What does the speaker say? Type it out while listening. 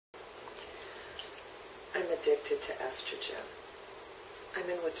I'm addicted to estrogen. I'm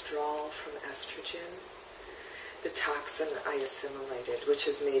in withdrawal from estrogen. The toxin I assimilated, which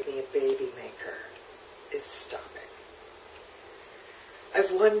has made me a baby maker, is stopping.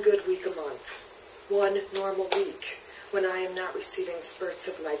 I've 1 good week a month, 1 normal week, when I am not receiving spurts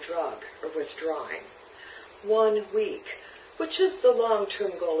of my drug or withdrawing. 1 week, which is the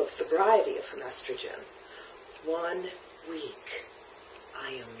long-term goal of sobriety from estrogen. 1 week, I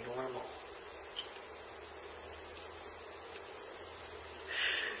am normal.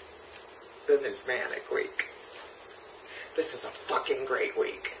 Then there's manic week. This is a fucking great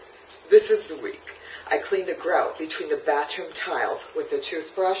week. This is the week I clean the grout between the bathroom tiles with the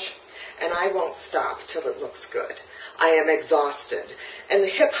toothbrush, and I won't stop till it looks good. I am exhausted, and the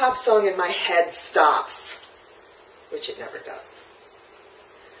hip-hop song in my head stops, which it never does.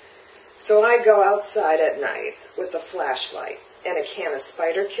 So I go outside at night with a flashlight and a can of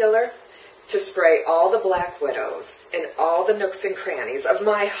spider killer to spray all the black widows in all the nooks and crannies of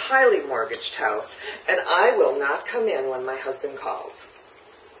my highly mortgaged house, and I will not come in when my husband calls.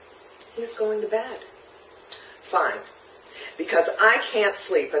 He's going to bed. Fine, because I can't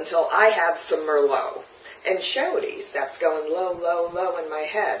sleep until I have some Merlot. And Shody stops going low, low, low in my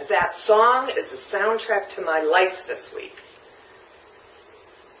head. That song is the soundtrack to my life this week.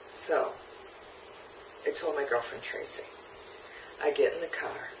 So, I told my girlfriend Tracy, I get in the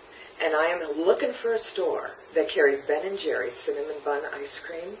car, and I am looking for a store that carries Ben & Jerry's cinnamon bun ice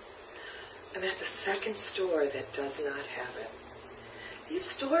cream. I'm at the second store that does not have it. These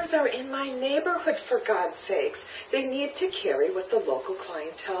stores are in my neighborhood, for God's sakes. They need to carry what the local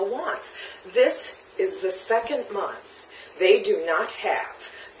clientele wants. This is the second month they do not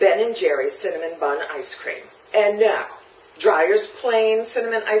have Ben & Jerry's cinnamon bun ice cream. And no, Dreyer's plain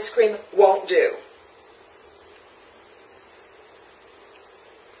cinnamon ice cream won't do.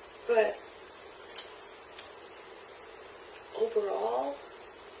 But overall,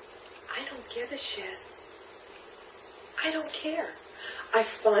 I don't give a shit. I don't care. I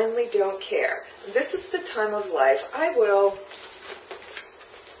finally don't care. This is the time of life I will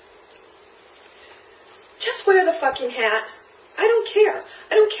just wear the fucking hat. I don't care.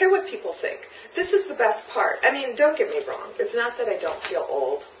 I don't care what people think. This is the best part. I mean, don't get me wrong. It's not that I don't feel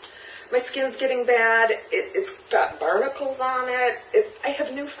old. My skin's getting bad. It's got barnacles on it. I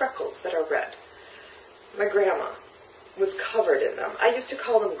have new freckles that are red. My grandma was covered in them. I used to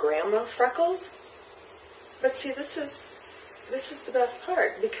call them grandma freckles. But see, this is the best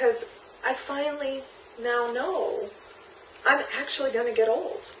part, because I finally now know I'm actually going to get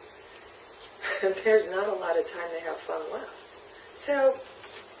old. And there's not a lot of time to have fun left. So,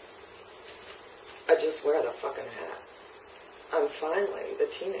 I just wear the fucking hat. I'm finally the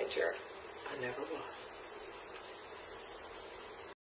teenager I never was.